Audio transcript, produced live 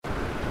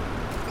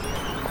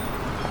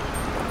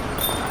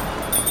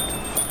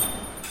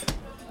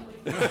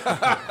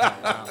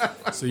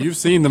So you've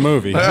seen the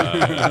movie.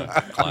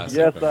 Classic.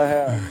 Yes, I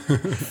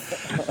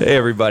have. Hey,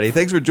 everybody.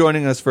 Thanks for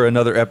joining us for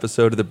another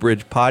episode of the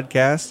Bridge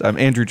Podcast. I'm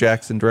Andrew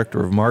Jackson,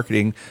 Director of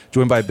Marketing,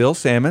 joined by Bill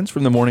Sammons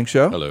from The Morning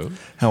Show. Hello.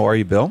 How are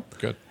you, Bill?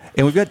 Good.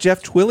 And we've got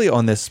Jeff Twilley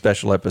on this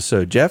special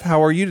episode. Jeff,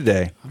 how are you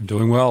today? I'm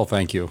doing well,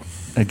 thank you.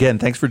 Again,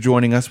 thanks for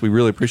joining us. We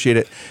really appreciate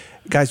it.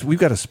 Guys, we've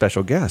got a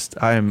special guest.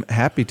 I am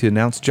happy to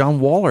announce John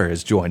Waller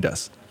has joined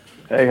us.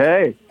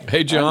 Hey.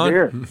 Hey, John. I'm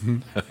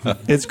here.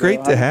 It's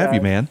great to have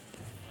you, man.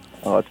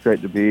 Oh, it's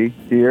great to be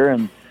here,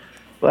 and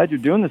glad you're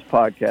doing this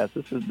podcast.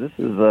 This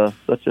is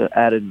such an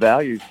added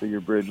value for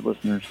your Bridge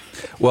listeners.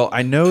 Well,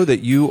 I know that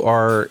you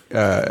are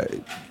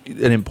an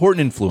important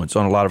influence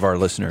on a lot of our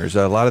listeners.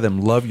 A lot of them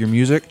love your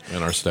music.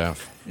 And our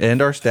staff.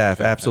 And our staff,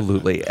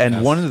 absolutely. And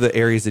Yes. one of the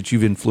areas that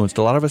you've influenced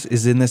a lot of us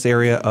is in this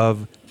area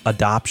of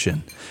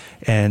adoption.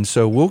 And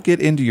so we'll get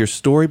into your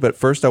story, but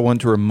first I want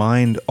to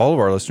remind all of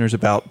our listeners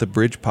about the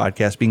Bridge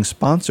Podcast being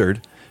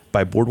sponsored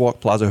by Boardwalk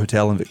Plaza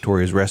Hotel and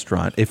Victoria's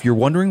Restaurant. If you're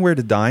wondering where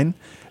to dine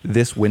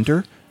this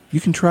winter,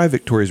 you can try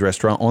Victoria's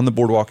Restaurant on the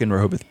boardwalk in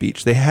Rehoboth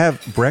Beach. They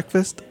have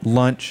breakfast,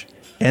 lunch,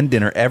 and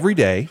dinner every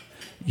day,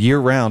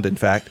 year-round, in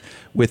fact,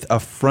 with a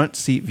front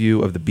seat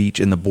view of the beach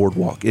and the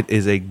boardwalk. It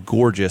is a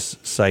gorgeous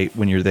sight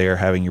when you're there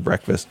having your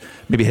breakfast.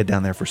 Maybe head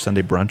down there for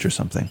Sunday brunch or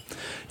something.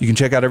 You can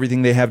check out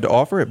everything they have to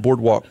offer at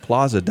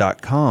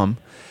boardwalkplaza.com.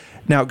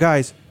 Now,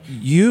 guys,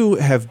 you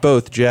have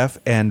both, Jeff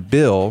and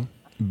Bill,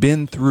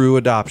 been through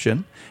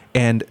adoption.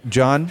 And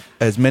John,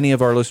 as many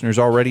of our listeners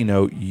already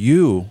know,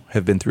 you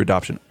have been through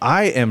adoption.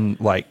 I am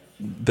like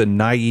the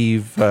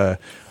naive,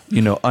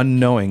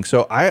 unknowing.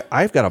 So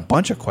I've got a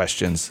bunch of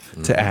questions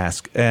to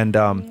ask. And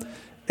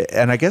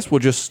I guess we'll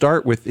just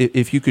start with,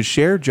 if you could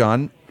share,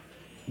 John,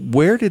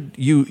 where did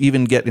you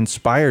even get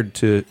inspired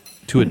to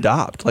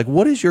adopt? Like,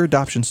 what is your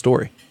adoption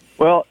story?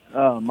 Well,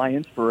 my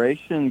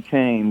inspiration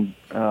came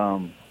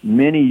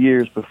many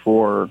years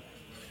before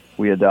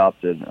we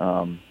adopted.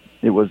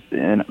 It was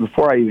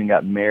before I even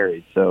got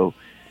married. So,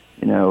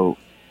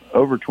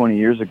 over 20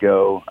 years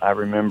ago, I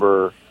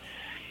remember,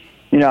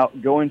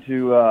 going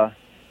to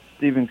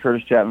Stephen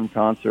Curtis Chapman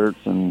concerts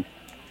and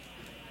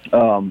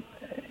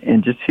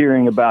just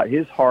hearing about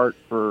his heart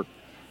for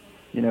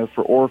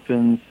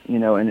orphans,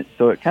 and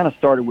so it kind of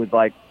started with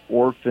like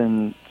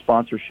orphan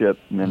sponsorship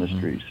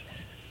ministries.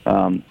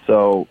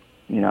 So,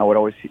 I would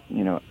always,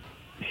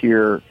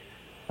 hear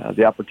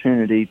the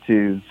opportunity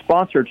to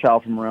sponsor a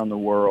child from around the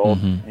world,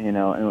 and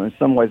in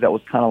some ways that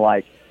was kind of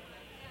like,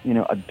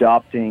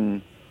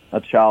 adopting a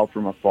child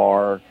from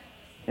afar.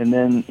 And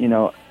then,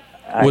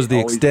 was the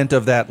extent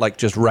of that like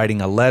just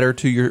writing a letter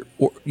to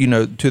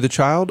to the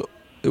child?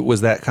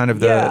 Was that kind of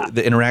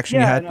the interaction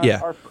you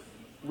had?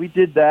 We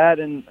did that,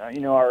 and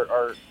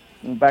our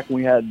back when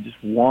we had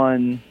just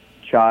one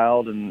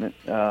child, and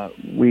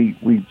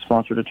we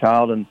sponsored a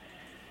child,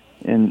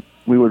 and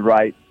we would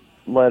write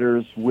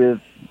letters with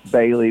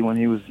Bailey when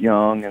he was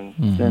young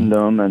and send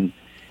them, and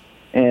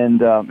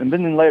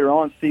then later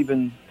on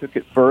Stephen took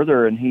it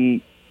further, and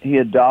he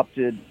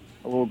adopted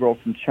a little girl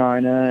from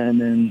China, and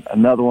then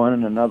another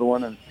one,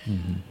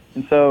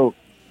 and so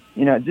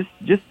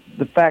just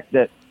the fact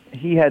that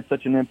he had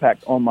such an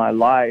impact on my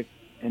life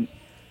and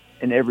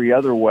in every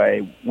other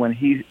way when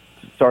he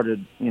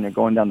started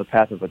going down the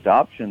path of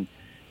adoption,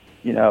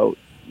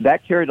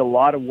 that carried a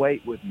lot of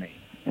weight with me,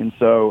 and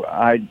so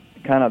I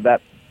kind of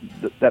that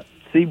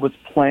seed was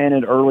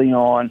planted early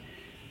on,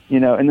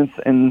 and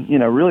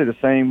really the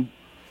same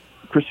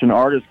Christian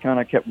artist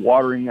kind of kept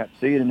watering that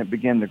seed, and it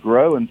began to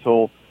grow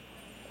until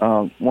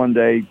one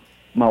day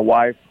my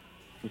wife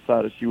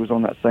decided she was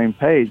on that same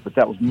page, but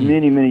that was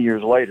many, many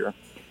years later.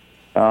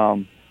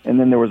 And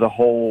then there was a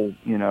whole,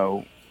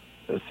 a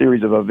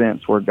series of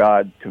events where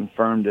God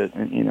confirmed it,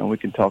 and we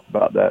can talk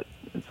about that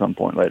at some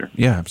point later.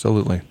 Yeah,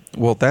 absolutely.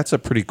 Well, that's a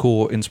pretty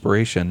cool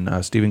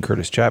inspiration, Stephen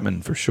Curtis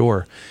Chapman, for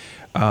sure.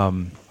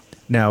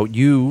 Now,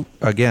 you,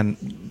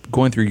 again,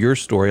 going through your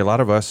story, a lot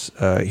of us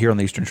here on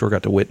the Eastern Shore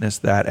got to witness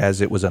that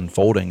as it was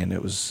unfolding, and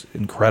it was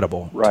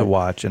incredible to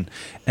watch.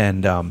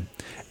 And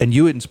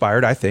you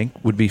inspired, I think,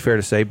 would be fair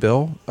to say,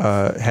 Bill,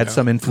 had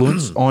some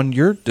influence on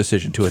your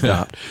decision to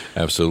adopt.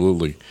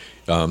 Absolutely.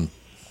 In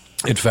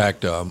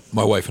fact,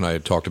 my wife and I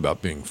had talked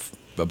about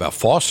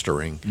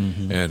fostering,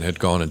 and had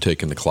gone and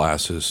taken the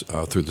classes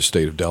through the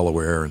state of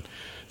Delaware, and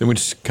then we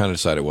just kind of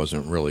decided it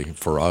wasn't really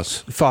for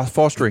us.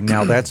 Fostering,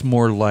 now that's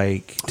more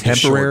like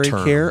temporary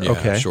care? Yeah,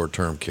 okay.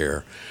 Short-term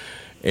care.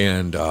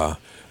 And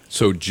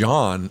so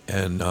John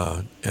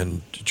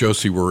and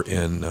Josie were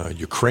in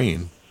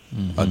Ukraine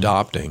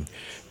adopting,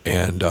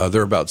 and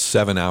they're about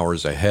 7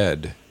 hours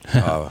ahead.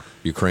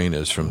 Ukraine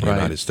is from the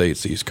United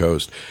States, the East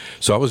Coast.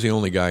 So I was the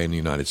only guy in the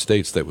United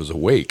States that was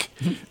awake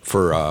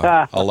for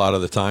a lot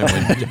of the time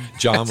when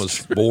John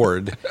was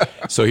bored.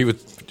 So he would,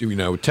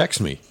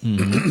 text me,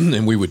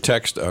 and we would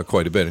text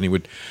quite a bit, and he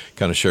would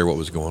kind of share what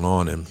was going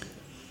on. And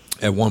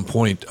at one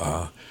point,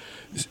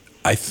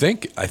 I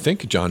think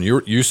John,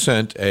 you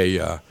sent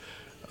a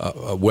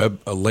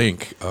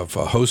link of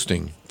a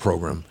hosting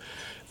program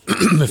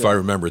if I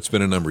remember, it's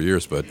been a number of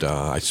years, but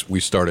I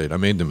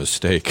made the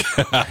mistake,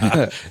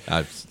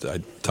 I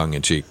tongue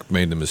in cheek,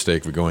 made the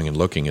mistake of going and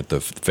looking at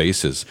the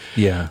faces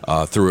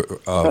through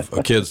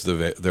kids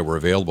that were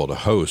available to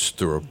host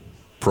through a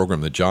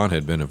program that John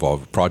had been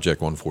involved with,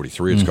 Project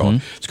 143.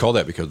 It's called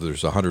that because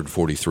there's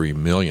 143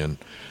 million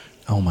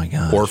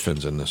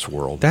orphans in this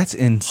world. That's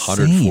insane.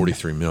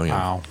 143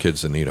 million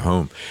kids that need a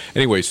home.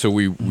 Anyway, so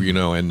we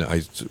and I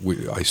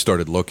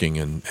started looking,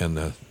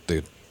 and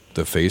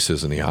the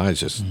faces and the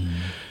eyes just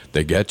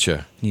they get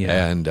you.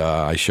 Yeah. And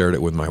I shared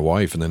it with my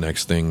wife, and the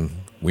next thing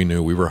we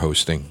knew, we were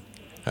hosting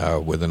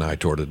with an eye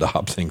toward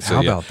adopting. So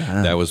How about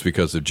that? That was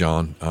because of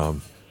John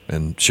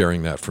and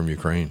sharing that from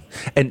Ukraine.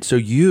 And so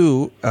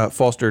you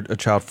fostered a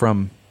child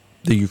from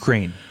the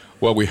Ukraine.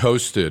 Well, we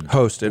hosted.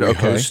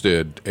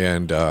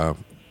 And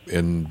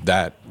in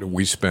that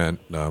we spent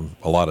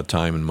a lot of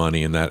time and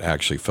money, and that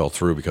actually fell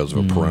through because of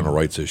a parental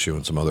rights issue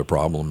and some other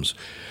problems.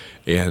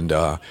 And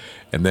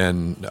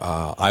then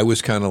I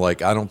was kind of like,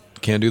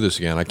 can't do this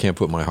again. I can't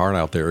put my heart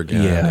out there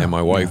again. Yeah, and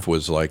my wife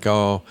was like,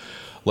 oh,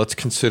 let's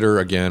consider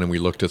again. And we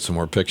looked at some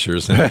more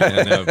pictures,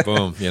 and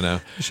boom,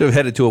 Should have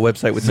headed to a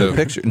website with no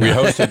picture. We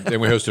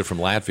hosted from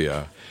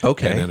Latvia.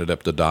 Okay. And ended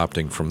up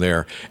adopting from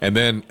there. And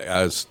then,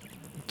 as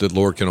the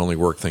Lord can only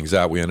work things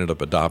out, we ended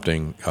up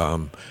adopting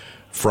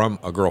from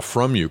a girl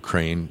from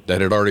Ukraine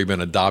that had already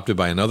been adopted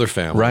by another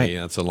family. Right.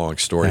 That's a long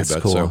story. That's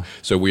cool.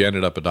 So we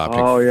ended up adopting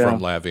from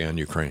Latvia and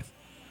Ukraine.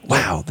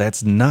 Wow,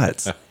 that's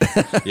nuts.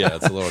 Yeah,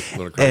 it's a little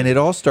crazy. And it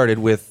all started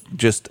with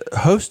just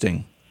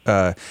hosting.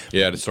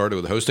 It started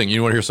with hosting.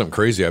 You want to hear something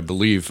crazy? I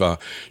believe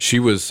she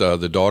was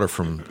the daughter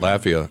from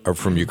Latvia, or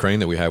from Ukraine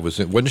that we had.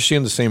 Wasn't she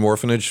in the same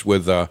orphanage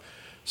with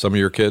some of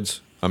your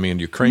kids? I mean,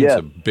 Ukraine's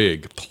a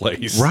big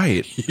place.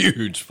 Right.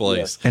 Huge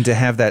place. And to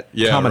have that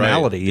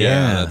commonality. Right.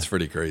 Yeah, that's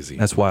pretty crazy.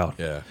 That's wild.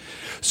 Yeah.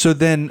 So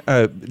then,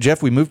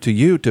 Jeff, we moved to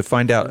you to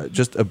find out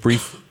just a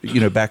brief,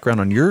 background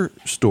on your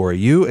story.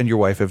 You and your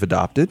wife have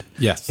adopted.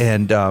 Yes.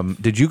 And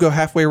did you go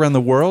halfway around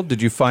the world?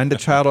 Did you find a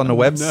child on the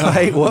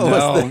website?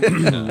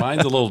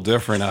 Mine's a little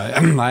different.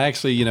 I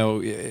actually,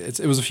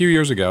 it was a few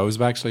years ago. It was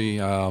actually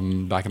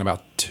back in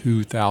about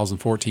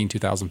 2014,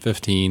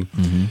 2015.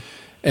 Mm-hmm.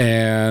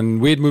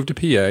 And we had moved to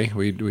PA.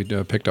 We'd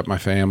picked up my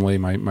family,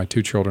 my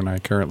two children I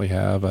currently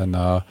have,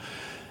 and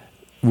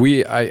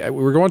we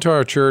were going to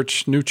our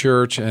new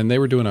church, and they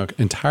were doing an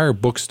entire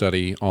book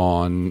study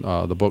on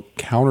the book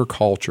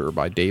Counterculture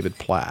by David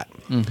Platt.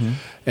 Mm-hmm.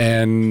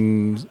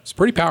 And it's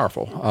pretty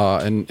powerful.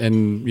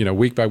 And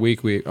week by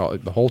week,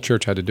 the whole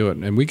church had to do it.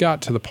 And we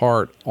got to the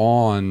part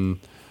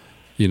on,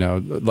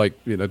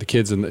 the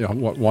kids in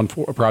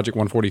Project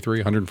 143,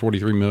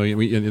 143 million,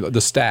 the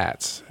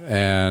stats.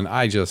 And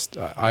I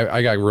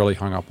got really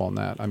hung up on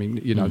that. I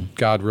mean,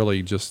 God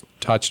really just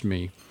touched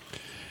me.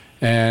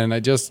 And I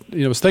just,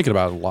 was thinking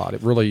about it a lot.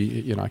 It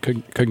really, I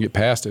couldn't get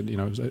past it.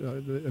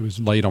 It was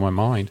laid on my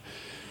mind.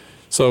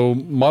 So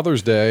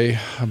Mother's Day,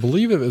 I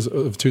believe it was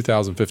of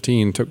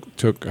 2015,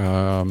 took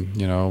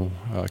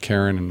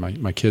Karen and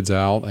my kids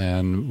out,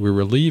 and we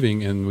were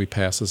leaving, and we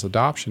passed this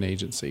adoption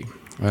agency.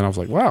 And I was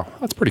like, wow,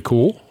 that's pretty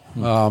cool.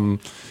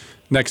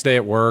 Next day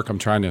at work, I'm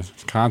trying to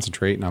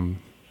concentrate, and I'm,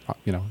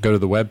 go to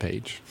the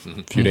webpage.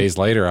 A few days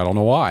later, I don't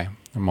know why,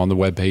 I'm on the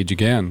webpage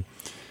again.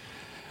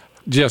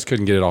 Just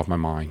couldn't get it off my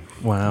mind.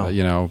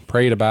 Wow.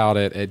 Prayed about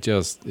it. It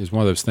just is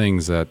one of those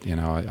things that,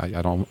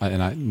 I don't,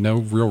 and I no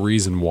real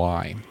reason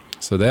why.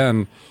 So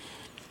then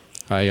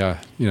I,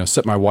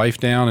 sit my wife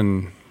down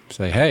and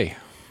say, hey,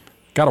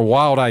 got a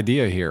wild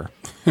idea here.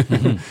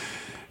 Mm-hmm.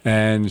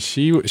 And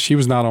she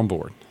was not on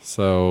board.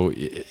 So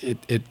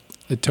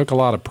it took a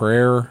lot of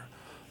prayer.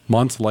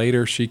 Months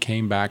later, she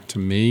came back to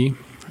me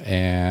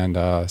and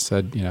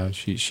said,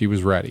 she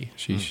was ready.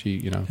 She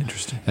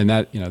Interesting. And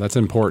that, that's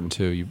important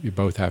too. You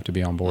both have to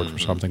be on board for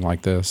something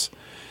like this.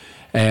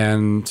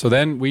 And so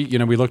then we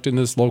looked in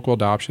this local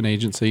adoption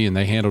agency, and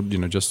they handled,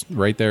 just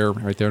right there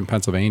in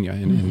Pennsylvania,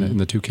 in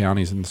the two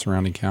counties and the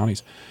surrounding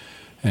counties.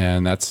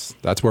 And that's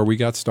where we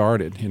got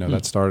started.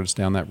 That started us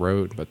down that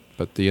road.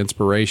 But the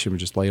inspiration was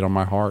just laid on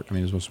my heart. I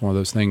mean, it was one of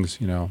those things,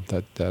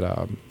 that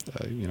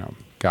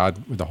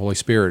God, with the Holy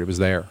Spirit, it was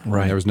there.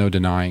 Right. There was no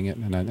denying it,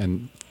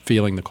 and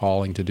feeling the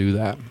calling to do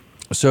that.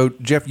 So,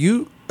 Jeff,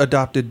 you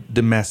adopted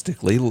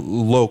domestically,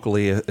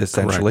 locally,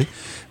 essentially.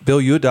 Correct. Bill,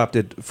 you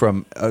adopted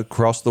from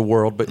across the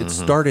world, but it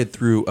started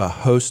through a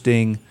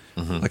hosting,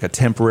 like a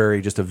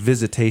temporary, just a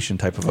visitation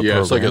type of a program.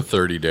 Yeah, it's like a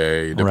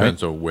 30-day.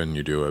 Depends on when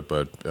you do it,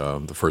 but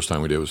the first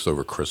time we did was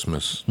over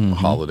Christmas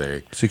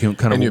holiday. So you can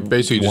kind of and you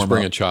basically just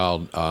bring up a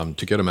child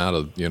to get them out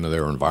of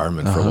their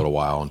environment for a little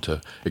while and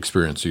to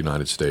experience the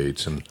United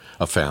States and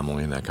a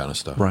family and that kind of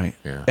stuff. Right.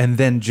 Yeah. And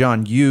then,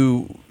 John,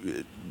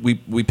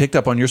 we picked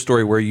up on your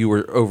story where you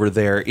were over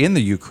there in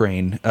the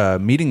Ukraine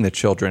meeting the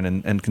children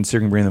and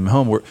considering bringing them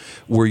home.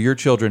 Were your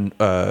children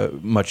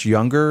much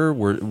younger?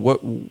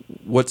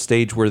 What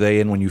stage were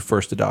they in when you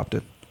first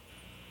adopted?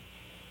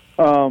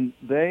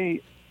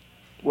 We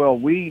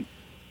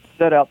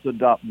set out to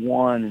adopt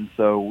one, and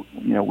so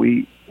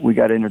we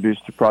got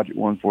introduced to Project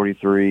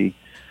 143,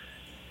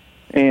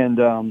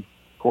 and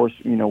course,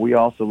 we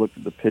also looked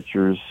at the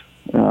pictures.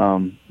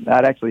 I'd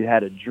actually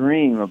had a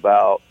dream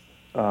about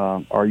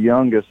our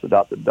youngest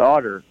adopted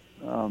daughter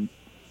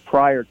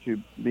prior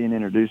to being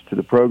introduced to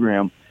the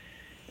program.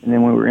 And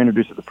then when we were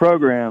introduced to the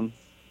program,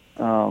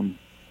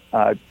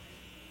 I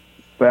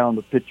found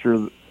a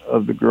picture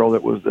of the girl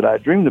that I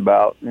dreamed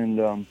about.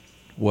 And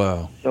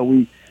wow. So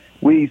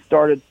we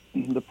started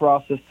the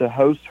process to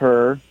host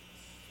her,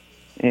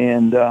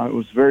 and it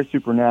was very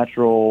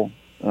supernatural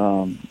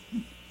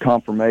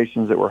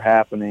confirmations that were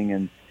happening.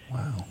 And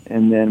wow.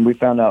 And then we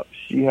found out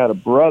she had a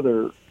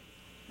brother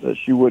that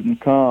she wouldn't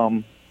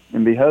come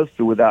and be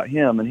hosted without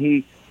him.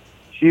 And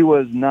she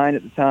was 9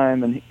 at the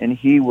time, and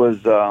he was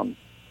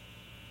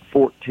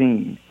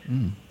 14.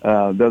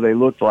 Though they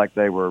looked like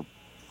they were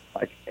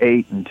like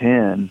 8 and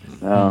 10,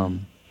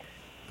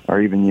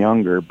 or even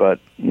younger. But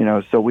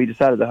so we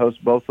decided to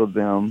host both of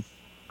them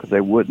because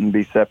they wouldn't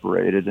be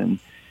separated, and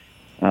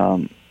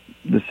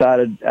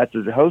decided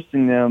after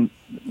hosting them,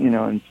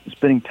 and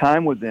spending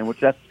time with them, which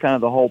that's kind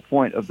of the whole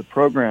point of the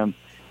program,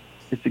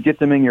 is to get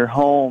them in your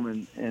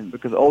home, and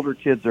because older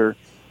kids are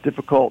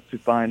difficult to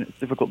find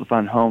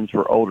homes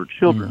for older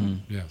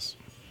children. Yes.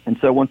 And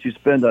so once you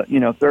spend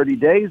 30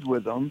 days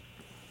with them,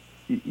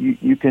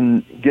 you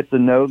can get to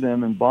know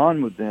them and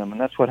bond with them, and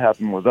that's what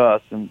happened with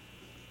us. And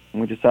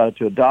we decided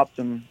to adopt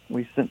them.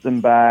 We sent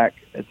them back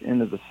at the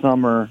end of the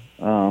summer,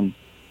 and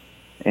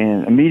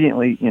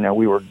immediately,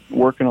 we were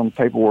working on the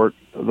paperwork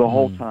the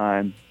whole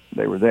time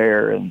they were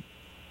there, and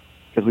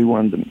because we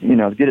wanted them,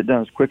 to get it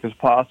done as quick as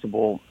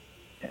possible.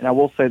 And I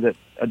will say that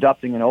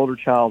adopting an older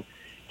child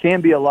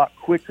can be a lot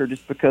quicker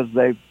just because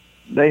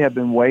they have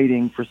been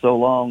waiting for so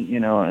long,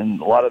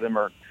 and a lot of them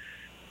are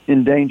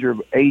in danger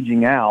of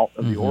aging out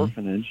of the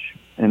orphanage.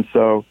 And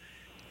so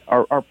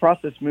our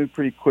process moved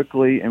pretty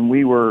quickly, and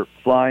we were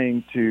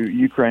flying to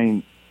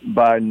Ukraine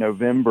by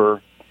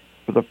November.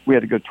 We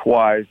had to go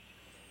twice.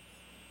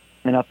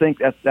 And I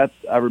think that's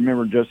I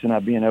remember Josie and I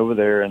being over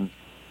there, and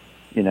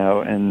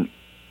and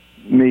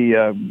me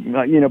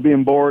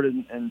being bored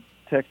and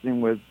texting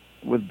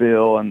with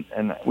Bill,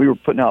 and we were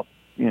putting out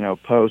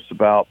posts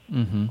about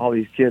all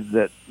these kids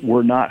that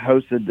were not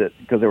hosted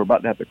because they were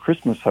about to have the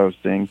Christmas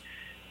hosting,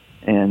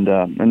 and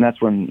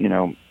that's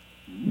when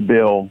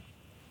Bill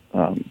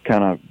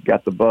kind of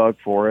got the bug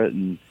for it,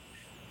 and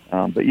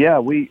but yeah,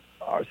 we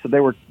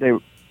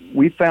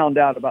found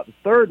out about the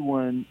third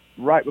one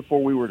right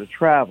before we were to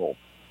travel.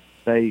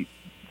 They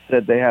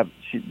said they have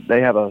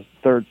a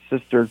third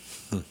sister.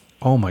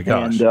 Oh my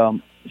gosh!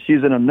 And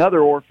she's in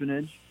another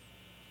orphanage,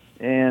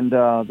 and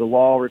the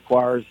law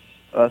requires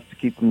us to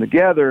keep them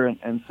together,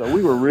 and so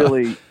we were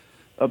really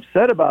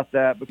upset about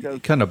that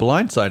because kind of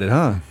blindsided,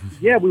 huh?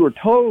 Yeah, we were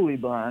totally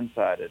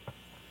blindsided,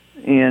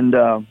 and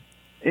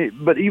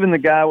but even the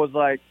guy was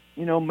like,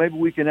 maybe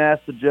we can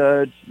ask the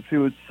judge if he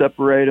would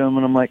separate them,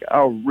 and I'm like,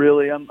 oh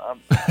really? I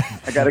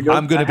got to go.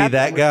 I'm going to be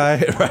that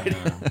guy, right?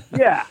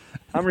 Yeah,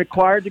 I'm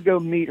required to go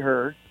meet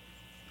her,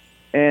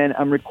 and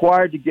I'm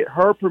required to get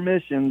her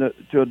permission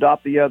to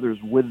adopt the others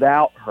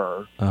without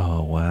her.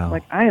 Oh wow!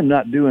 Like, I am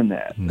not doing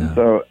that. No. And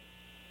so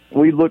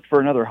we looked for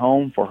another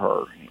home for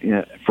her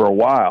for a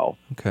while.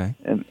 Okay.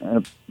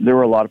 And there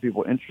were a lot of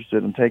people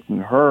interested in taking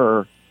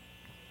her,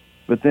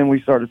 but then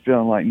we started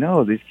feeling like,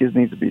 no, these kids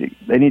need to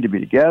be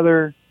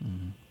together.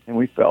 And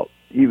we felt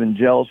even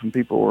jealous when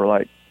people were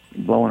like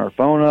blowing our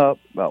phone up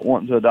about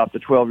wanting to adopt a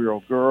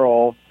 12-year-old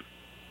girl.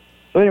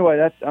 So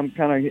anyway, I'm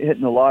kind of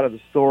hitting a lot of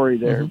the story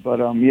there. But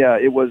yeah,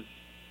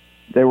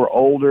 they were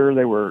older.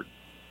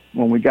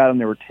 When we got them,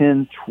 they were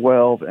 10,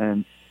 12,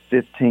 and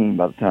 15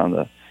 by the time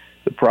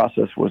the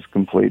process was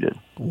completed.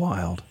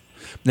 Wild.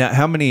 Now,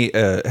 how many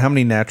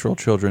natural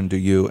children do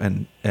you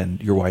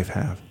and your wife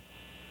have?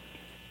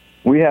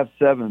 We have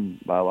 7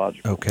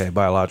 biological. Okay,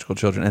 biological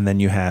children, and then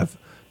you have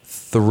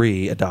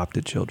 3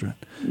 adopted children.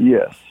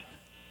 Yes.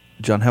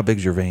 John, how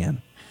big's your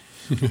van?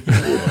 As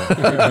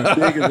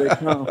big as they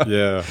come.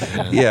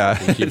 Yeah.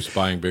 He keeps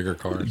buying bigger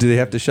cars. Do they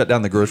have to shut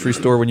down the grocery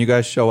store when you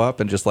guys show up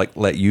and just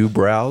let you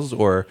browse,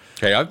 or?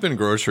 Hey, I've been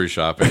grocery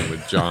shopping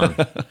with John.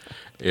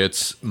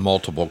 It's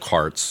multiple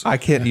carts. I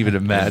can't even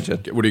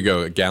imagine. What do you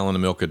go, a gallon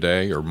of milk a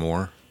day or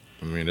more?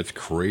 I mean, it's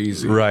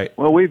crazy. Right.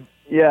 Well, we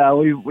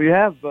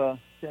have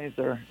changed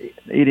our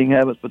eating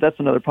habits, but that's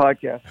another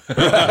podcast.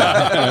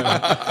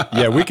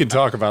 Yeah, we can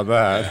talk about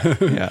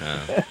that.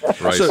 Yeah.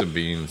 Rice and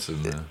beans.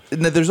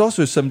 Now, there's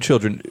also some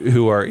children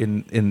who are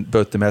in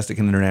both domestic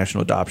and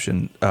international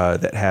adoption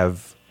that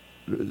have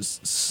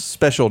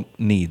special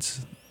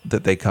needs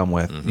that they come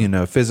with.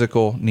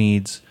 Physical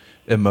needs,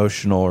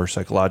 emotional or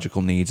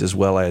psychological needs, as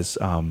well as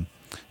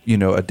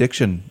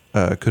addiction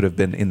could have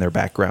been in their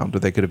background, or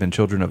they could have been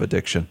children of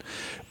addiction.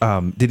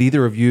 Did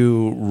either of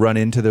you run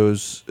into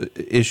those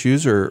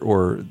issues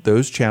or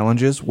those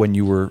challenges when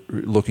you were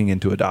looking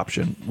into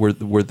adoption?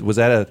 Was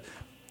that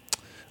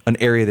an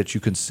area that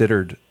you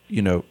considered,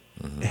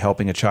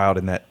 helping a child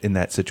in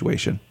that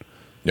situation?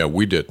 No,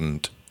 we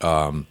didn't.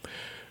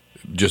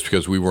 Just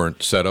because we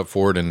weren't set up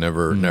for it and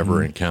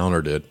never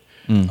encountered it.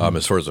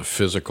 as far as a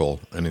physical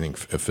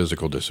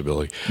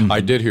disability.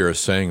 I did hear a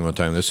saying one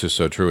time. This is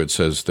so true. It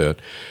says that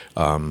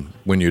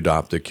when you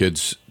adopt, the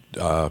kids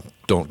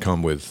don't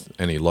come with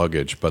any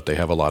luggage, but they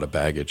have a lot of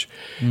baggage,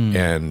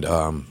 and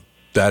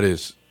that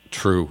is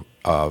true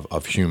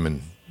of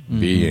human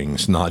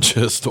beings, not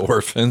just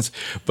orphans,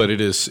 but it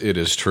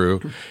is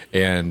true.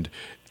 And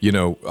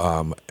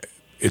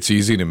it's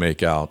easy to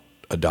make out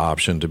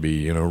adoption to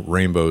be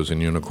rainbows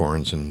and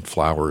unicorns and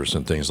flowers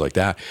and things like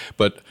that.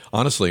 But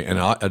honestly,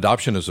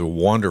 adoption is a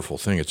wonderful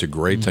thing. It's a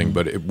great thing,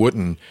 but it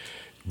wouldn't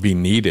be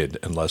needed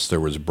unless there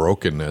was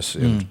brokenness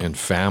in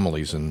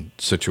families and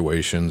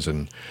situations,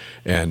 and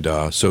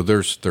so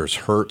there's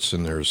hurts,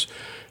 and there's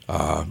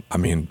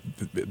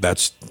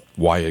that's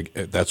why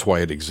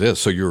it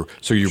exists. So you're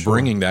sure.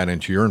 bringing that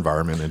into your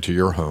environment, into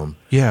your home.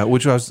 Yeah,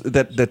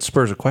 that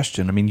spurs a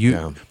question. I mean,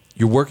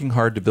 you're working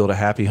hard to build a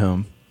happy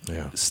home,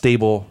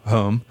 stable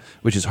home,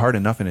 which is hard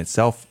enough in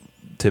itself,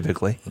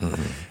 typically.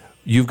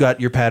 You've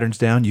got your patterns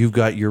down, you've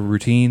got your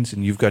routines,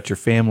 and you've got your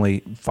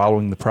family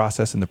following the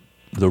process and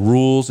the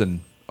rules and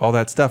all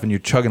that stuff, and you're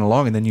chugging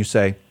along, and then you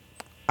say,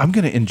 I'm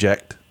going to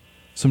inject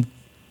some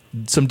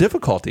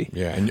diffidifficulty.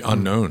 Yeah, and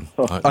unknown.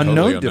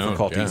 Unknown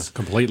difficulties. Yeah.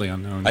 Completely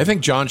unknown. I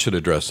think John should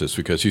address this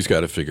because he's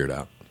got it figured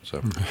out. So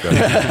go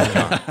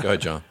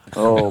ahead, John.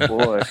 Oh,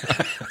 boy.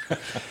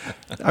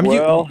 I mean,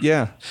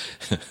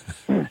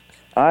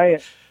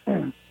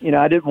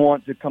 I didn't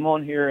want to come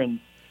on here and,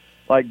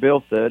 like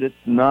Bill said, it's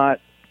not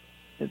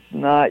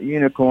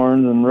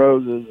unicorns and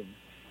roses.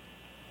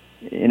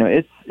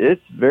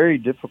 It's very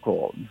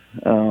difficult.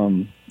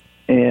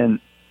 And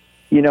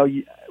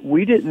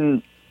we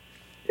didn't.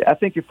 I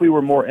think if we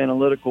were more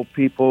analytical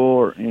people,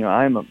 or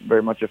I'm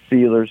very much a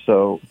feeler,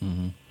 so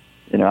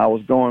I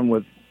was going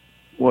with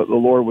what the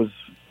Lord was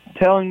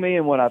telling me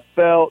and what I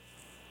felt.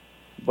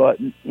 But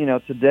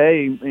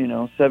today,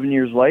 7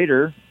 years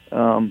later,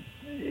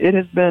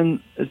 it's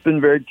been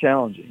very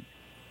challenging,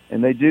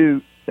 and they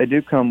do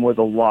come with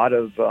a lot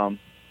of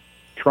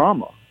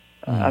trauma.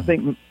 I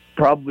think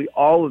probably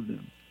all of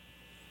them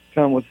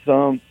come with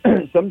some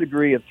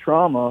degree of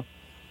trauma.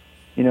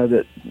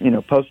 That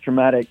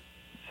post-traumatic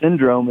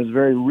syndrome is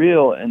very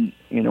real, and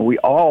we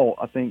all,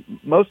 I think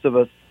most of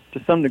us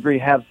to some degree,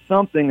 have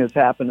something that's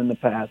happened in the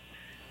past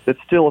that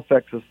still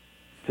affects us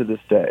to this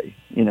day.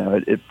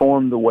 It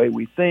formed the way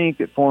we think,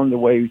 it formed the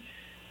way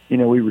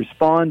we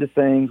respond to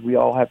things. We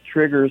all have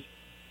triggers.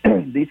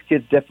 These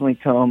kids definitely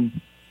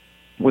come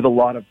with a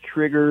lot of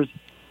triggers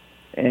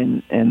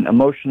and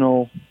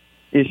emotional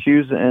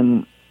issues,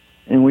 and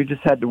we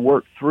just had to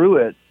work through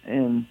it.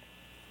 And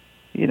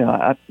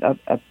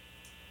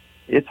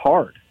it's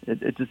hard.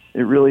 It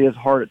really is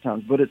hard at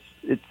times, but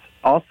it's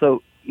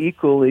also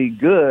equally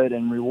good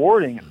and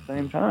rewarding at the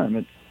same time.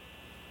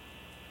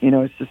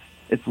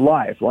 It's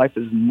life. Life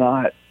is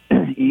not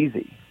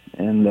easy,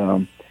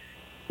 and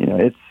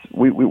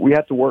we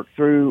have to work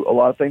through a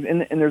lot of things.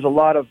 And there's a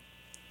lot of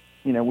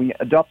we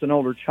adopt an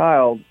older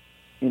child.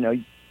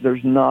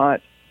 There's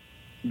not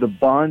the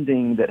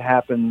bonding that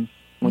happens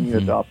when you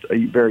adopt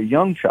a very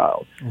young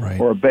child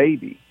or a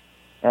baby.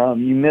 You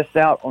miss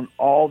out on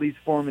all these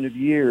formative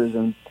years,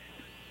 and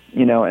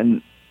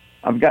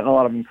I've gotten a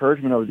lot of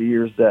encouragement over the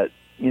years that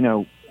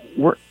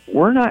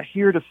we're not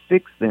here to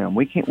fix them.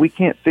 We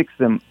can't fix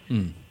them.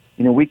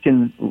 We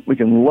can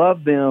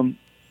love them.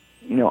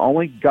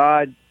 Only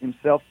God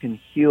Himself can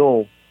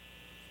heal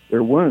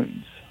their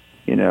wounds.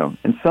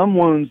 And some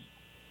wounds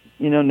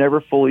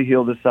never fully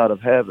heal this side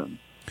of heaven.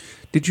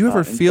 Did you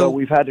ever feel? So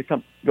we've had to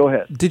come. Go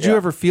ahead. Did you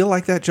ever feel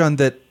like that, John?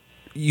 That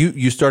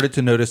you started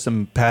to notice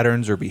some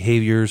patterns or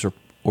behaviors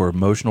or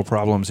emotional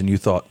problems, and you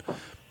thought,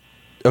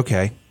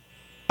 okay,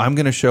 I'm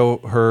going to show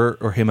her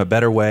or him a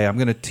better way. I'm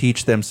going to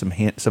teach them some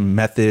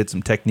methods,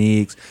 some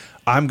techniques.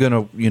 I'm going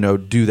to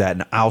do that,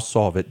 and I'll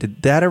solve it.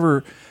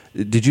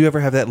 Did you ever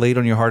have that laid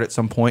on your heart at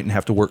some point and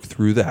have to work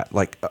through that?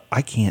 Like,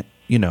 I can't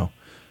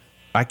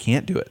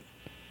do it.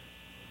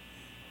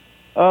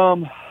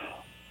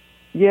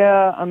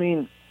 Yeah, I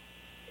mean,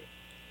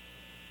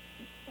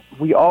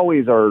 we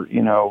always are,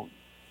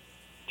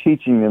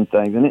 teaching them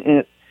things. And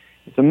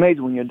it's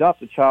amazing when you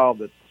adopt a child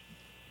that's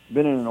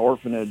been in an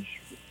orphanage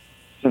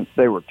since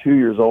they were 2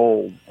 years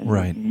old,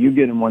 and you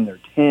get them when they're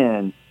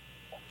 10,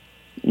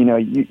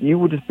 you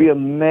would just be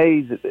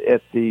amazed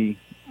at the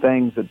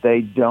things that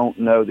they don't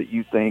know that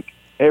you think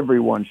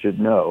everyone should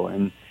know.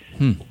 And,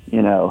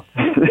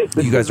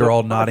 you guys are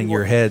all nodding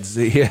your heads.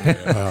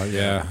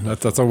 Yeah.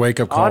 That's a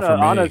wake-up call for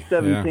me. Anna's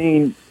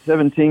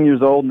 17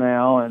 years old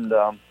now, and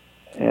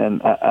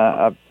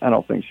I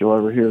don't think she'll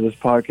ever hear this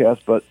podcast,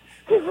 but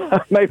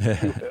maybe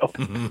she will.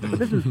 But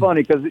this is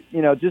funny because,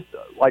 just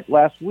like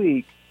last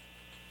week,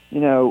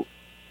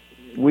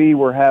 we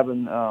were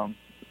having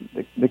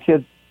the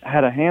kids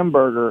had a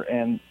hamburger,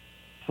 and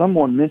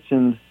someone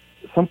mentioned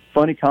some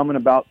funny comment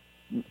about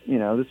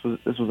this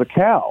was a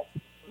cow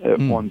at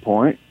one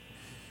point.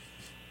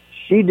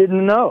 She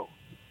didn't know.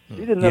 She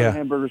didn't know the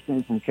hamburgers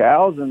came from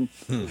cows, and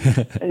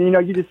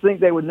you just think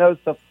they would know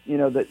stuff.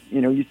 That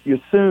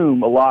you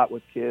assume a lot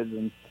with kids,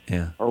 and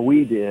or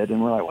we did,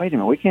 and we're like, wait a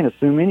minute, we can't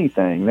assume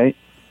anything.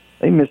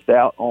 They missed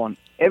out on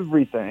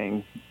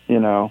everything,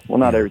 well,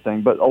 not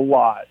everything, but a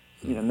lot.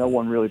 No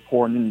one really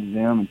pouring into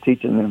them and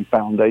teaching them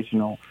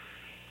foundational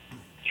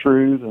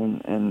truth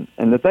and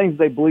the things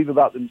they believe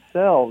about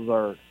themselves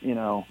are,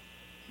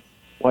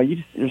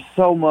 there's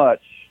so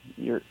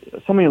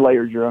many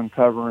layers you're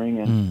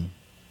uncovering,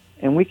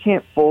 and we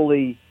can't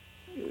fully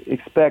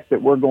expect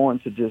that we're going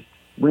to just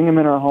bring them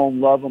in our home,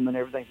 love them, and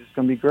everything's just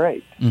going to be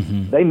great.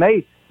 Mm-hmm. They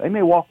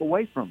may walk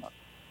away from us.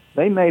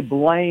 They may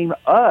blame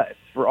us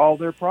for all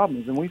their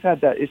problems, and we've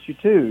had that issue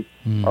too.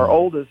 Our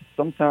oldest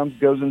sometimes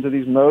goes into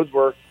these modes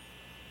where,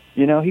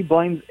 he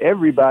blames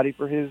everybody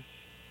for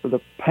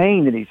the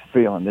pain that he's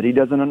feeling that he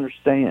doesn't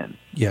understand.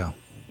 Yeah.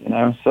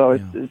 So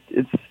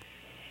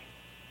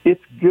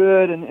it's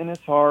good and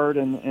it's hard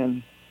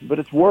but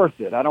it's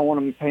worth it. I don't want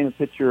to paint a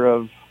picture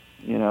of,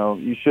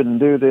 you shouldn't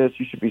do this,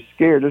 you should be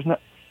scared.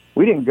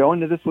 We didn't go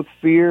into this with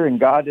fear, and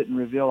God didn't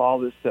reveal all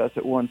this to us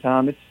at one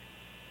time.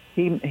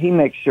 He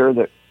makes sure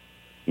that,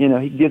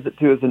 he gives it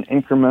to us in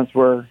increments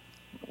where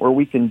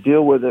we can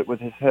deal with it with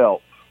his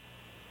help.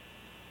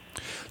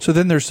 So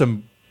then there's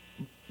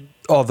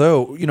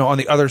although, on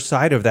the other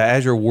side of that,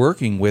 as you're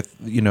working with,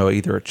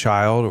 either a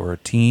child or a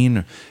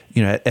teen,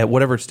 at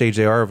whatever stage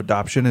they are of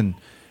adoption, and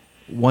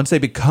once they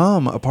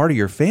become a part of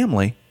your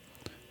family,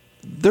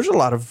 there is a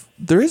lot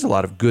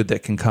of good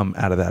that can come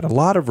out of that. A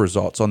lot of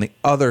results on the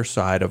other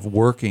side of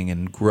working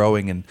and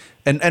growing and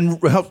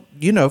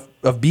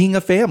of being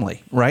a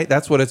family, right?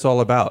 That's what it's all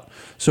about.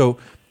 So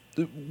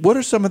what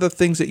are some of the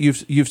things that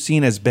you've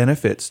seen as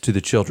benefits to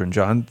the children,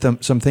 John?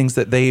 Some things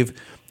that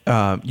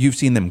you've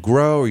seen them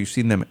grow or you've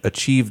seen them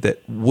achieve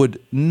that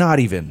would not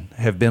even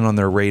have been on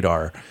their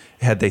radar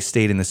had they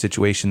stayed in the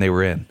situation they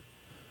were in?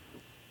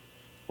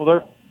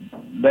 Well,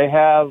 they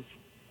have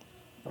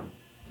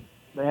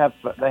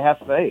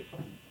faith,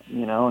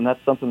 and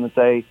that's something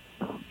that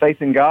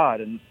faith in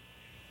God, and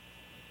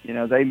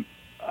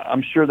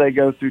I'm sure they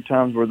go through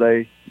times where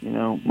they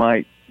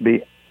might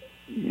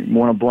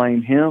want to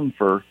blame him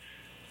for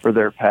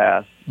their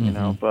past,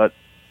 but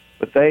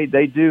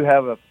they do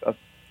have a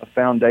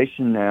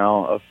foundation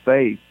now of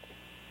faith.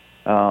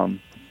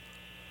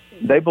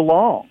 They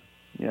belong,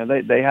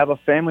 they have a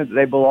family that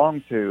they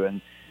belong to,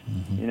 and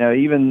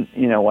even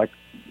like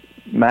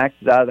Max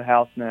is out of the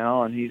house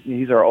now, and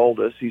he's our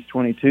oldest. He's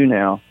 22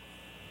 now,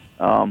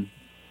 and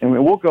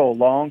we'll go a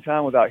long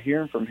time without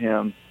hearing from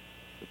him.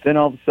 But then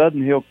all of a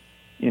sudden he'll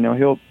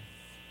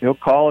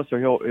call us or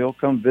he'll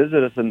come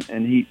visit us,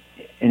 and he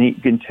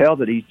can tell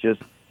that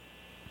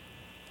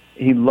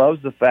he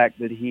loves the fact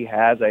that he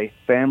has a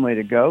family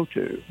to go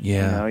to.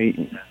 Yeah,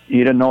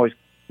 he doesn't always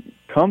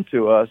come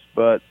to us,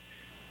 but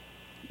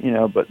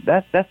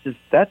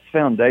that's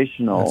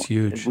foundational. That's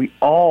huge. We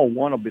all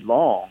want to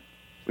belong.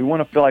 We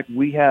want to feel like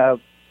we have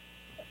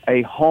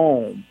a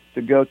home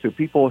to go to,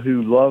 people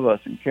who love us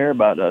and care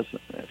about us,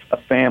 a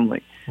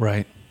family.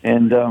 Right.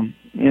 And,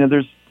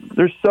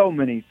 there's so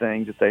many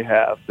things that they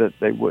have that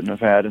they wouldn't have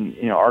had.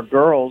 And, our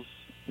girls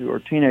who are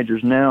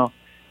teenagers now,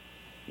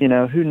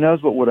 who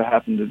knows what would have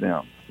happened to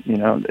them?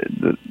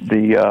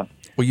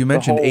 Well, you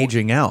mentioned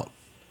aging out.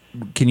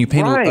 Can you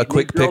paint a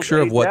quick picture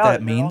of what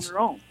that means?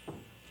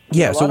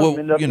 Yeah. So,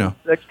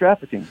 sex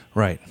trafficking.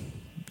 Right.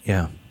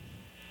 Yeah.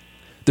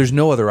 There's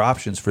no other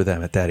options for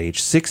them at that age.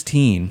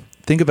 16,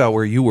 think about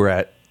where you were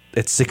at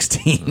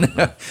 16.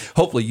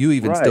 Hopefully you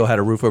even still had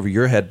a roof over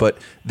your head, but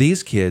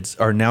these kids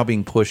are now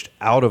being pushed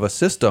out of a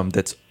system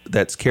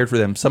that's cared for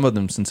them, some of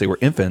them since they were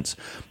infants,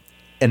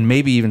 and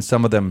maybe even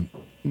some of them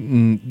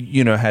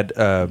had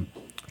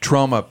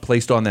trauma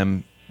placed on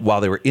them while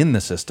they were in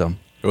the system.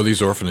 Well,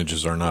 these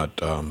orphanages are not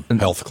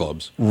health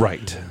clubs.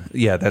 Right.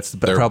 Yeah, that's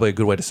probably a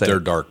good way to say it. They're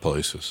dark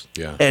places,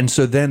 yeah. And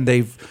so then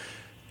they've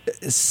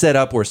set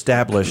up or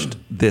established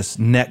this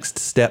next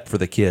step for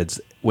the kids.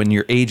 When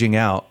you're aging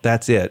out,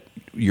 that's it.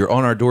 You're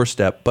on our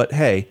doorstep, but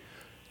hey,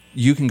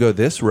 you can go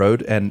this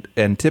road, and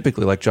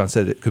typically, like John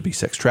said, it could be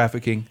sex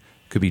trafficking,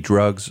 could be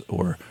drugs,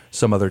 or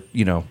some other,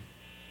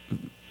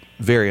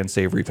 very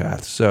unsavory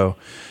path. So,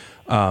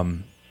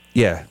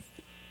 yeah.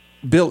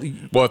 Bill?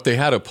 Well, if they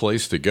had a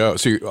place to go,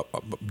 see,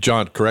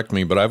 John, correct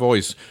me, but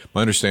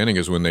my understanding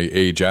is when they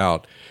age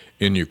out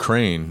in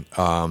Ukraine,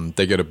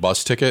 they get a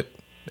bus ticket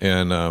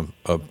and a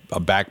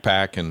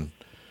backpack and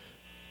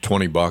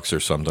 $20 or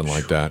something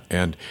like that.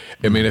 And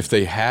I mean, if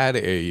they had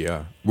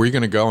where are you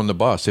going to go on the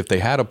bus? If they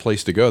had a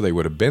place to go, they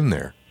would have been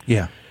there.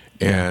 Yeah.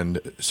 And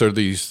so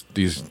these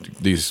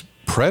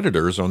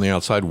predators on the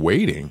outside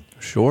waiting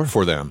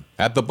for them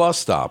at the bus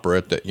stop or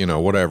at the,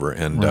 whatever.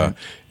 And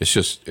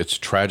it's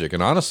tragic.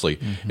 And honestly,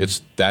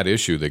 it's that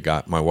issue that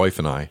got my wife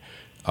and I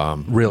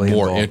really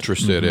more involved.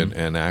 Interested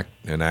and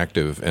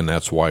active, and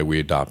that's why we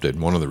adopted.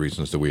 One of the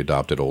reasons that we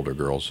adopted older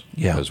girls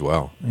as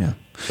well. Yeah.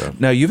 So.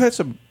 Now you've had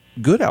some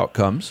good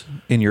outcomes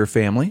in your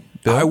family,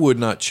 Bill. I would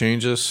not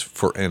change this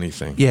for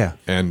anything. Yeah.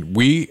 And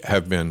we've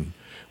been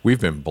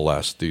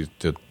blessed.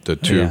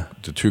 The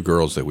two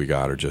girls that we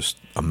got are just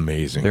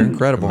amazing. They're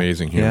incredible.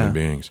 Amazing human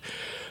beings.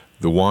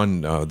 The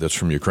one that's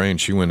from Ukraine,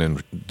 she went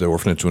in the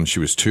orphanage when she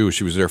was 2.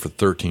 She was there for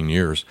 13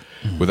 years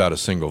without a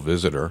single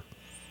visitor.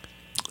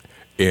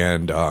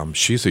 And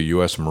she's a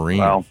U.S.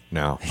 Marine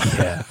now.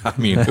 Yeah. I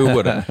mean, who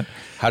would have?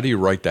 How do you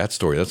write that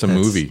story? That's a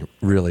movie.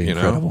 Really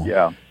incredible.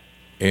 Yeah.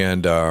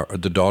 And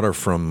the daughter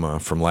from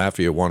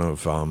Latvia, one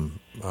of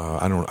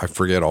I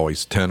forget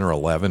always 10 or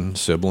 11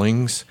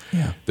 siblings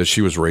that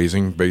she was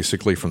raising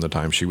basically from the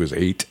time she was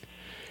 8,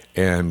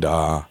 and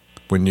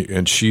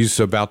she's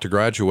about to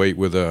graduate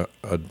with a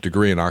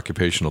degree in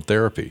occupational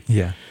therapy.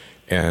 Yeah.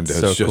 And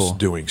So it's just cool.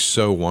 doing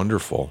so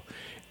wonderful,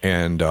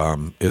 and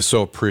is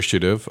so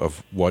appreciative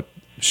of what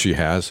she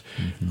has.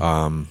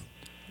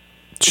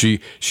 She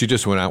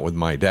just went out with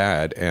my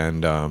dad,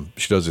 and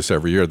she does this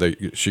every year.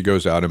 She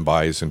goes out and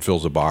buys and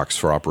fills a box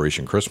for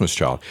Operation Christmas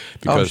Child,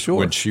 because sure.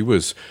 when she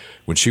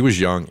was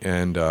young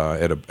and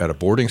at a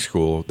boarding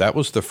school, that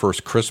was the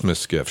first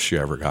Christmas gift she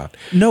ever got.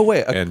 No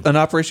way. And- An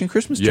Operation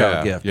Christmas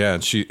Child gift. Yeah,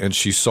 and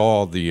she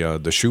saw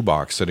the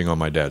shoebox sitting on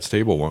my dad's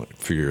table a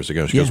few years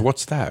ago. She goes,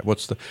 "What's that?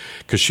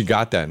 Because she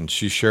got that and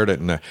she shared it,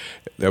 and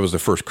that was the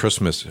first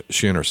Christmas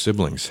she and her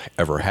siblings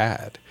ever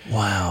had.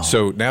 Wow.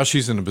 So now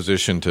she's in a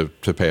position to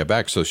pay it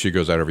back. So she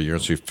goes out every year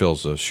and she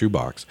fills a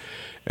shoebox,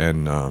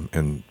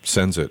 and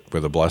sends it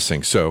with a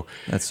blessing. So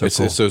That's so it's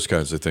cool. it's those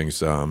kinds of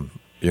things.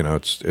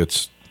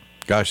 It's.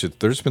 Gosh,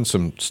 there's been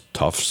some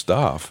tough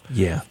stuff.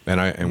 Yeah.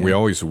 And we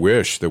always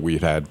wish that we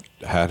had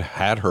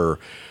her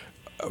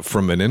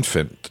from an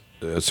infant,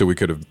 so we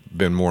could have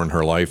been more in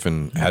her life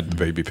and had the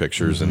baby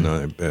pictures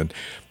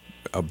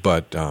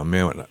but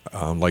man,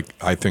 like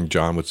I think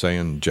John would say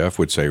and Jeff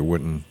would say,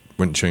 wouldn't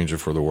change it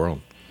for the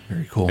world.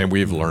 Very cool. And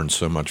we've learned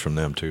so much from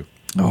them too.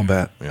 I'll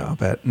bet. Yeah. I'll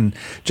bet. And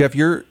Jeff,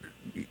 your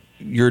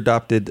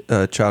adopted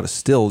child is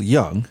still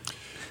young.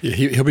 Yeah,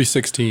 he'll be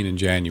 16 in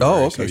January.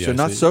 Oh, okay, so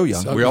not so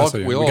young. We all not so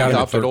young. we all got him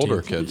at adopted 13.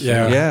 older kids.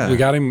 Yeah, Yeah. we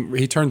got him.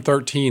 He turned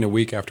 13 a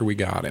week after we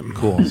got him.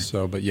 Cool.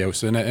 So, but yeah,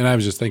 and I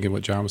was just thinking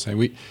what John was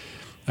saying.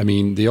 I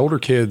mean, the older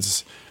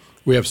kids,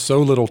 we have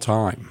so little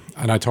time.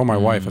 And I told my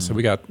wife, I said,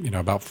 we got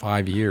about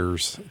 5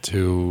 years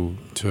to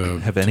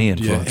Have any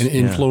influence. and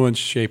influence,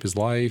 shape his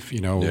life,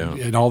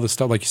 and all this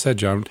stuff. Like you said,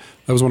 John,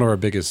 that was one of our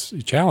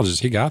biggest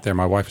challenges. He got there.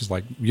 My wife was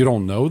like, "You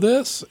don't know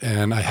this,"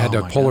 and I had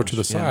to my pull her to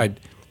gosh, the yeah. side.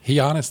 He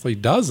honestly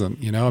doesn't.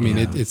 I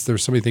mean,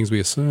 there's so many things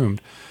we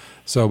assumed.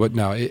 So, but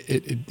no,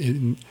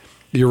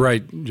 you're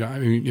right, John. I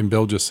mean, and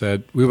Bill just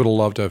said we would have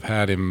loved to have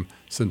had him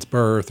since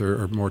birth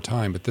or more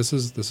time, but this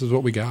is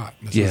what we got.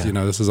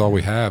 This is all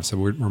we have. So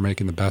we're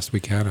making the best we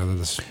can out of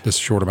this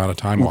short amount of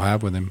time we'll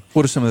have with him.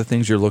 What are some of the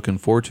things you're looking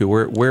forward to?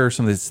 Where are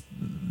some of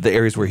the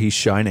areas where he's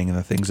shining and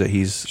the things that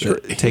he's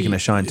taking a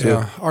shine to?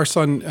 Yeah, our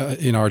son,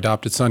 our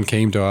adopted son,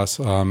 came to us,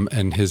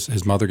 and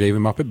his mother gave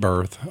him up at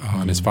birth,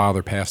 and his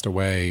father passed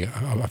away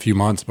a few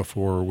months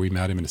before we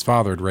met him, and his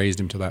father had raised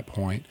him to that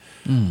point.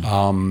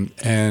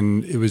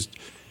 And it was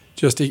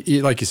just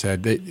like you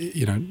said,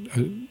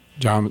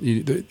 John,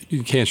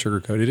 you can't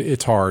sugarcoat it.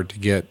 It's hard to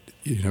get,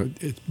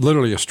 it's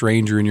literally a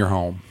stranger in your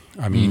home.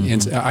 I mean,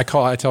 I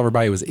tell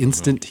everybody it was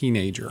instant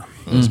teenager.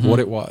 That's what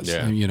it was.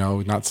 Yeah.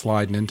 Not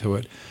sliding into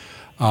it.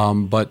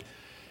 But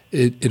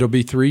it'll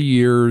be 3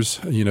 years,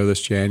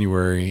 this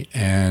January,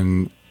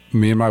 and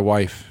me and my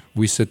wife,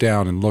 we sit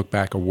down and look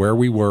back at where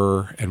we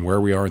were and where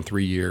we are in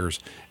 3 years,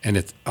 and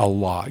it's a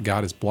lot.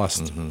 God has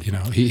blessed.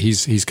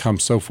 He's come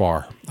so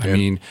far. I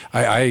mean,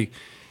 I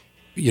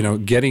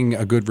getting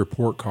a good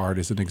report card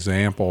is an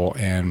example,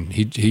 and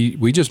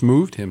we just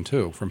moved him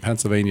too from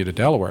Pennsylvania to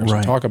Delaware. So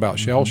Right. talk about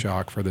shell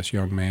shock for this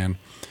young man.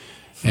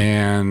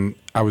 And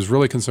I was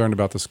really concerned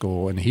about the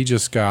school, and he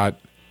just got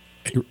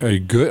a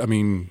good,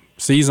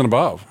 season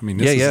above. I mean,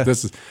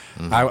 this is.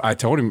 I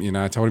told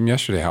him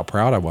yesterday how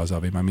proud I was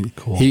of him. I mean,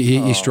 Cool.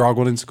 he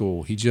struggled in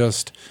school. He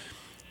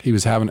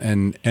was having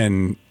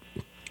and.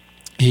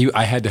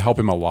 I had to help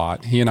him a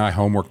lot. He and I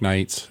homework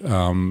nights.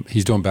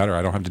 He's doing better.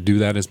 I don't have to do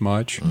that as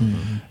much.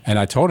 And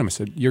I told him, I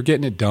said, "You're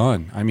getting it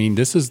done. I mean,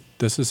 this is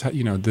how,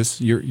 this.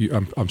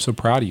 I'm so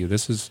proud of you.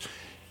 This is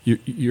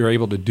you're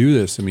able to do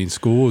this. I mean,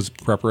 school is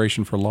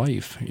preparation for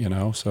life.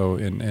 So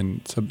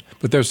so.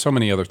 But there's so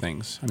many other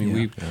things. I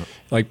mean,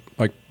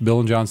 like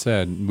Bill and John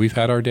said, we've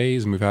had our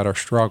days and we've had our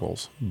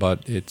struggles.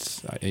 But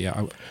it's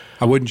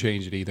I wouldn't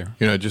change it either.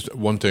 Just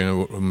one thing I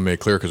want to make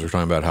clear, because we're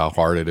talking about how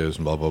hard it is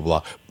and blah, blah,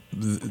 blah.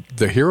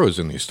 The heroes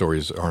in these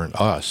stories aren't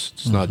us.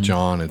 It's not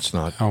John. It's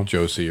not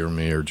Josie or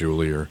me or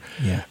Julie or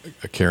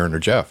Karen or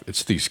Jeff.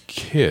 It's these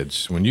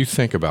kids. When you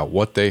think about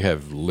what they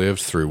have lived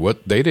through,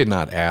 what they did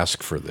not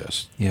ask for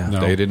this. Yeah.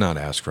 No. They did not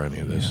ask for any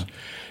of this.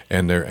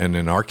 And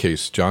in our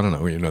case, John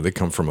and I, they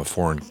come from a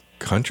foreign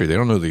country. They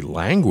don't know the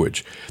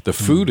language. The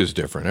food is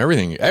different.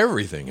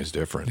 Everything is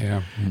different.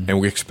 Yeah. And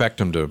we expect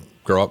them to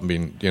grow up and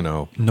be,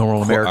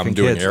 Normal American I'm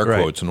doing kids, air right.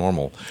 quotes,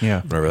 normal.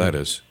 Yeah. Whatever that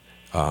is.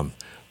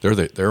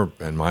 They're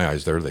in my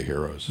eyes, they're the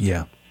heroes.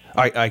 Yeah.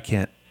 I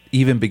can't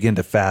even begin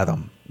to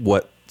fathom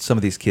what some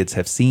of these kids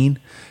have seen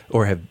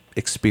or have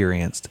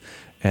experienced.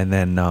 And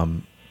then,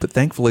 but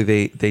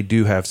thankfully they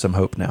do have some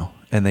hope now,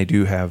 and they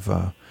do have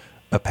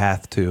a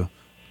path to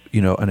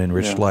an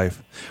enriched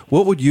life.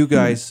 What would you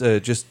guys,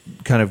 just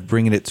kind of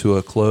bringing it to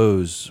a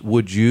close,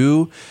 would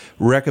you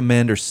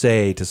recommend or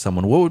say to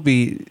someone, what would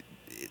be,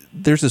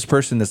 there's this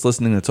person that's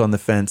listening that's on the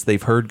fence,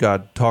 they've heard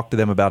God talk to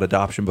them about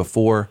adoption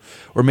before,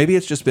 or maybe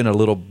it's just been a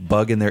little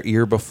bug in their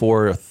ear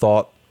before, a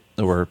thought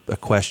or a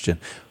question.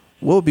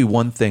 What would be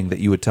one thing that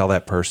you would tell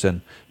that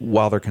person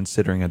while they're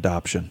considering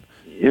adoption?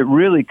 It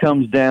really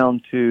comes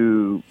down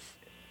to,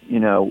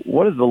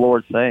 what is the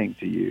Lord saying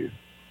to you?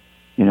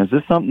 Is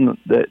this something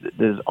that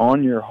is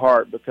on your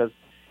heart? Because,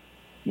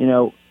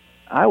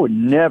 I would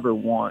never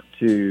want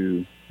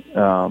to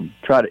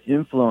try to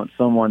influence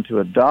someone to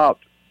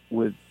adopt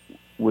with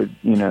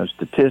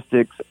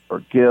statistics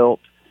or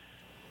guilt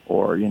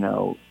or,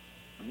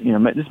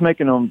 just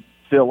making them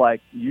feel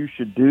like you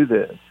should do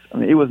this. I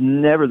mean, it was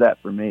never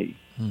that for me.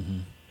 Mm-hmm.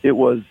 It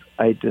was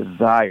a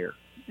desire.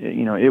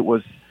 It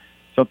was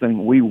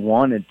something we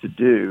wanted to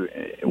do.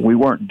 We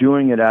weren't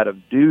doing it out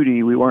of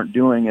duty. We weren't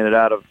doing it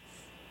out of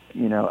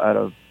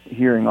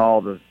hearing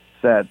all the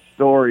sad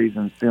stories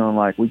and feeling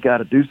like we got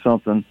to do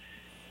something,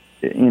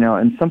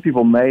 and some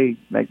people may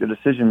make the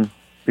decision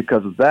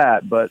because of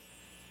that, but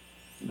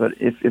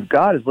if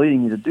God is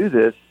leading you to do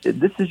this,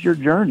 this is your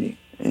journey.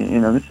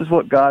 This is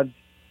what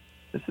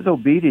this is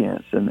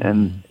obedience,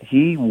 and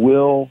He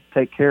will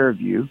take care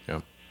of you.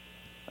 Yeah.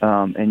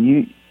 And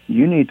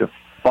you need to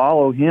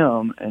follow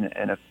Him,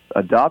 and if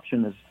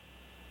adoption is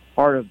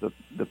part of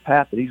the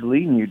path that He's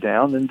leading you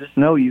down, then just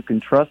know you can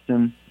trust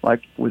Him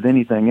like with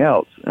anything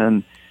else.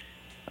 And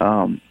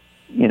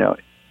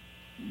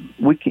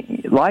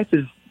life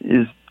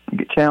is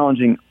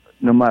challenging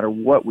no matter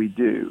what we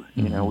do.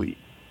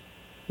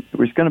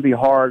 It's going to be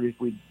hard if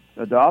we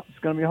adopt. It's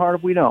going to be hard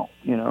if we don't.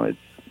 It's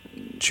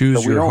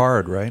choose your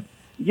hard, right?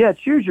 Yeah,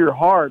 choose your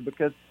hard,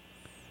 because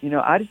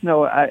I just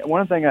know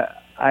one thing.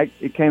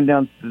 It came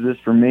down to this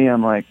for me.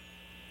 I'm like,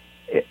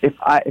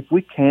 if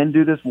we can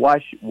do this,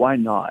 why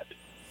not?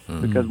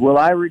 Mm-hmm. Because will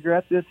I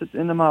regret this at the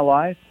end of my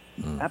life?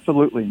 Mm-hmm.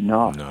 Absolutely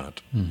not.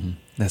 Mm-hmm.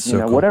 That's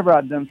so cool. Whatever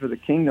I've done for the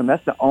kingdom,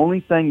 that's the only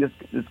thing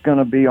that's going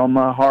to be on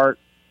my heart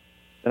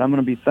that I'm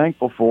going to be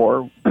thankful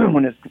for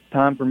when it's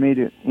time for me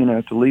to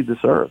leave this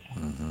earth.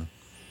 Mm-hmm.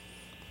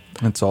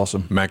 That's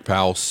awesome. Mac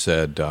Powell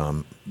said,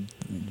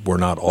 "We're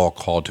not all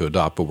called to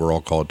adopt, but we're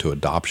all called to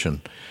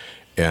adoption."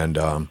 And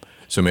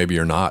so maybe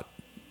you're not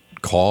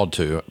called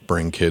to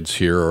bring kids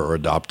here or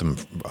adopt them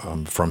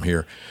from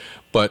here.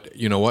 But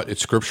you know what?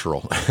 It's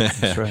scriptural.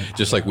 That's right.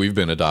 Just like we've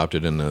been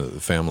adopted in the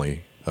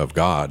family of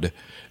God,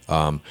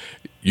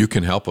 you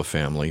can help a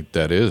family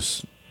that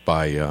is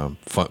by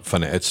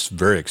it's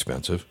very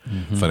expensive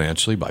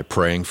financially, by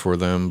praying for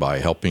them, by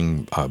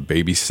helping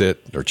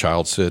babysit or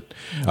child sit.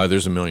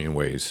 There's a million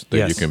ways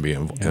that you can be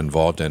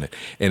involved in it.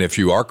 And if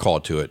you are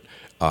called to it,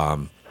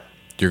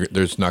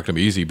 there's not going to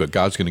be easy, but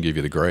God's going to give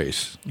you the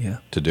grace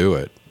to do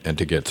it and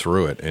to get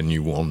through it, and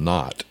you will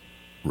not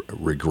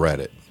regret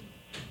it.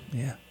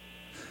 Yeah.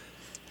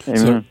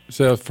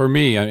 So for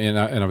me, and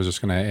I was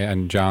just going to,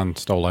 and John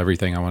stole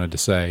everything I wanted to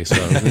say. So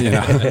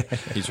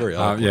he's very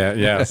obvious.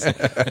 Yes.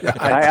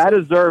 I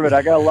deserve it.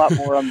 I got a lot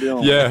more I'm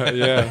doing.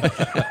 Yeah.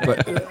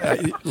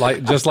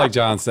 But just like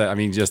John said, I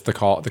mean, just the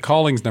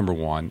calling's number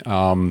one.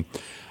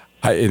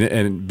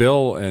 And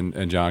Bill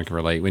and John can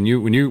relate. When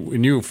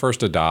you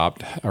first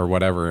adopt or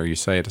whatever you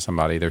say it to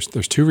somebody, there's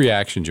two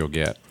reactions you'll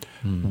get.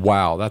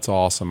 Wow, that's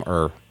awesome,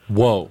 or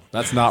whoa,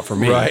 that's not for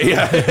me. Right.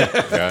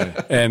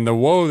 Yeah. And the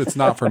whoa, that's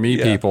not for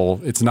me, people,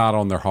 it's not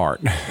on their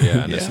heart.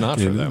 Yeah, and it's not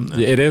for them. Then.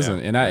 It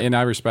isn't, and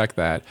I respect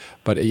that.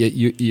 But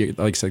you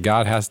like I said,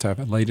 God has to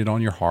have laid it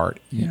on your heart,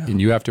 and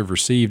you have to have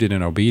received it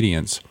in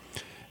obedience.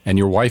 And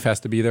your wife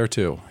has to be there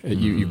too.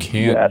 You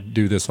can't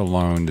do this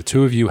alone. The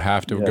two of you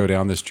have to go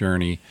down this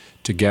journey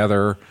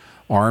together,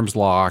 arms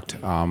locked.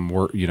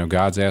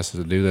 God's asked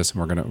us to do this,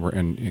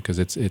 and because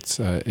it's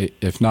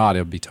if not,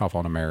 it'll be tough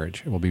on a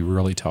marriage. It will be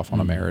really tough on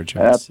a marriage.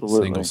 Absolutely.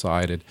 It's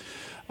single-sided.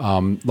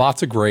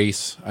 Lots of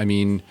grace. I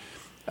mean,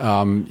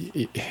 an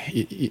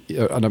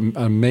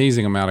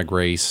amazing amount of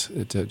grace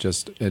to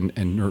just and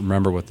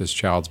remember what this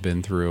child's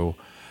been through.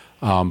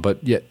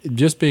 But yet,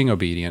 just being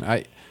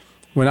obedient.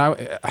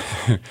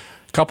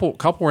 Couple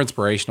more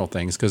inspirational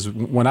things, because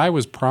when I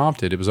was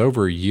prompted, it was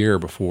over a year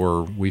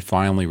before we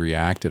finally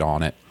reacted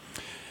on it,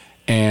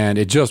 and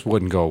it just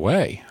wouldn't go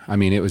away. I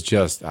mean, it was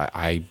just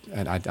I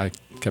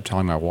kept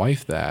telling my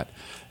wife that,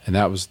 and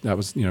that was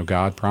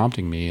God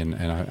prompting me, and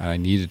I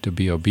needed to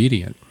be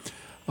obedient.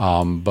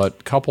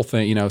 But couple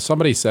things,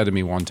 somebody said to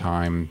me one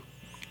time,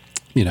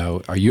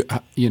 are you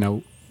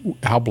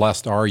how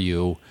blessed are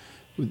you?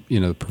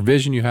 The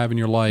provision you have in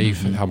your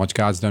life, and how much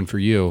God's done for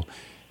you.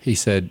 He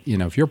said,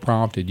 if you're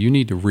prompted, you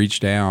need to reach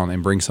down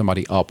and bring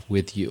somebody up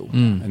with you.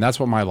 And that's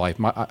what my life,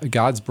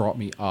 God's brought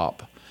me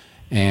up.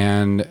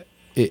 And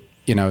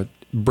and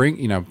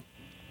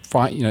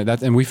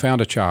we found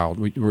a child.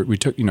 We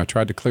took,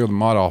 tried to clear the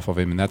mud off of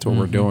him, and that's what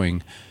we're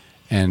doing,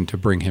 and to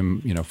bring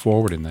him,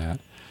 forward in that.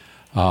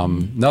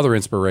 Another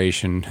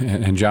inspiration,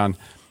 and John,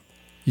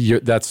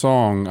 That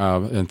song,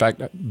 in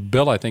fact,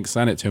 Bill, I think,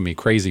 sent it to me,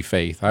 Crazy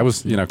Faith. I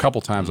was, a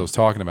couple times I was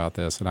talking about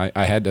this, and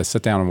I had to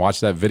sit down and watch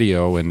that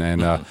video and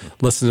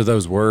listen to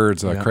those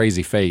words,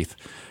 Crazy Faith,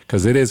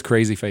 because it is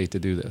crazy faith to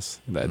do this.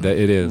 That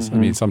it is. I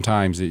mean,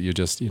 sometimes you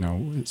just,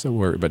 it's a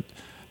word. But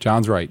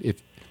John's right.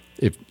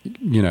 If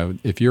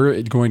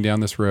you're going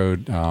down this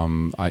road,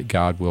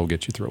 God will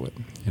get you through it.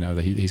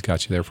 He's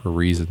got you there for a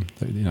reason,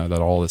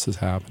 that all this is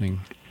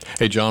happening.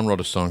 Hey, John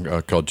wrote a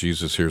song called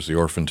Jesus Hears the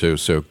Orphan, too,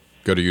 so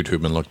go to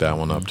YouTube and look that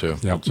one up, too.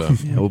 Yep.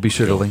 We'll be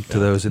sure to link to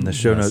those in the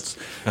show notes.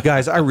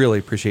 Guys, I really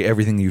appreciate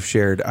everything you've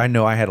shared. I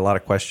know I had a lot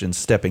of questions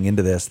stepping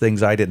into this,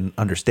 things I didn't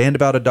understand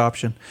about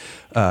adoption.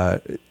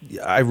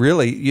 I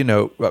really,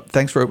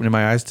 thanks for opening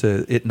my eyes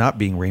to it not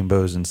being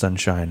rainbows and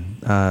sunshine.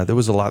 There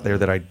was a lot there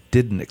that I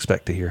didn't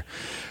expect to hear.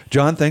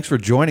 John, thanks for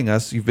joining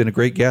us. You've been a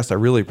great guest. I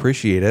really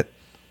appreciate it.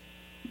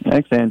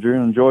 Thanks, Andrew.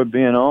 Enjoyed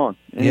being on.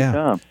 Anytime.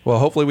 Yeah. Well,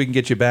 hopefully we can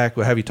get you back.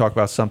 We'll have you talk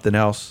about something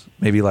else,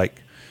 maybe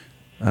like,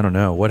 I don't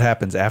know, what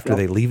happens after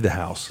they leave the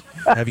house?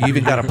 Have you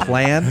even got a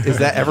plan? Is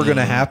that ever going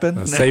to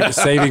happen?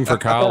 Saving for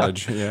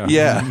college.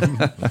 Yeah.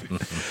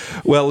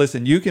 Well,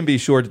 listen, you can be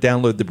sure to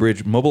download the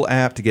Bridge mobile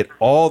app to get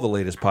all the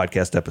latest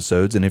podcast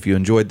episodes. And if you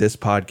enjoyed this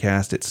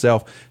podcast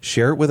itself,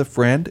 share it with a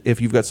friend.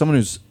 If you've got someone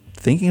who's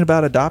thinking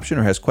about adoption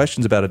or has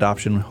questions about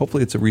adoption,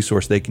 hopefully it's a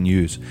resource they can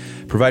use.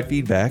 Provide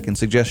feedback and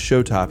suggest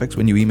show topics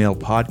when you email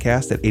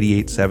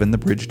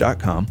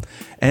podcast@887thebridge.com,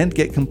 and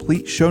get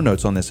complete show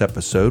notes on this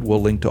episode.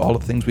 We'll link to all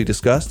the things we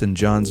discussed in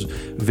John's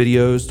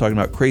videos talking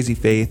about crazy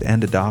faith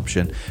and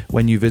adoption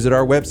when you visit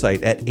our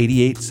website at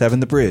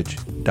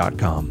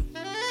 887thebridge.com.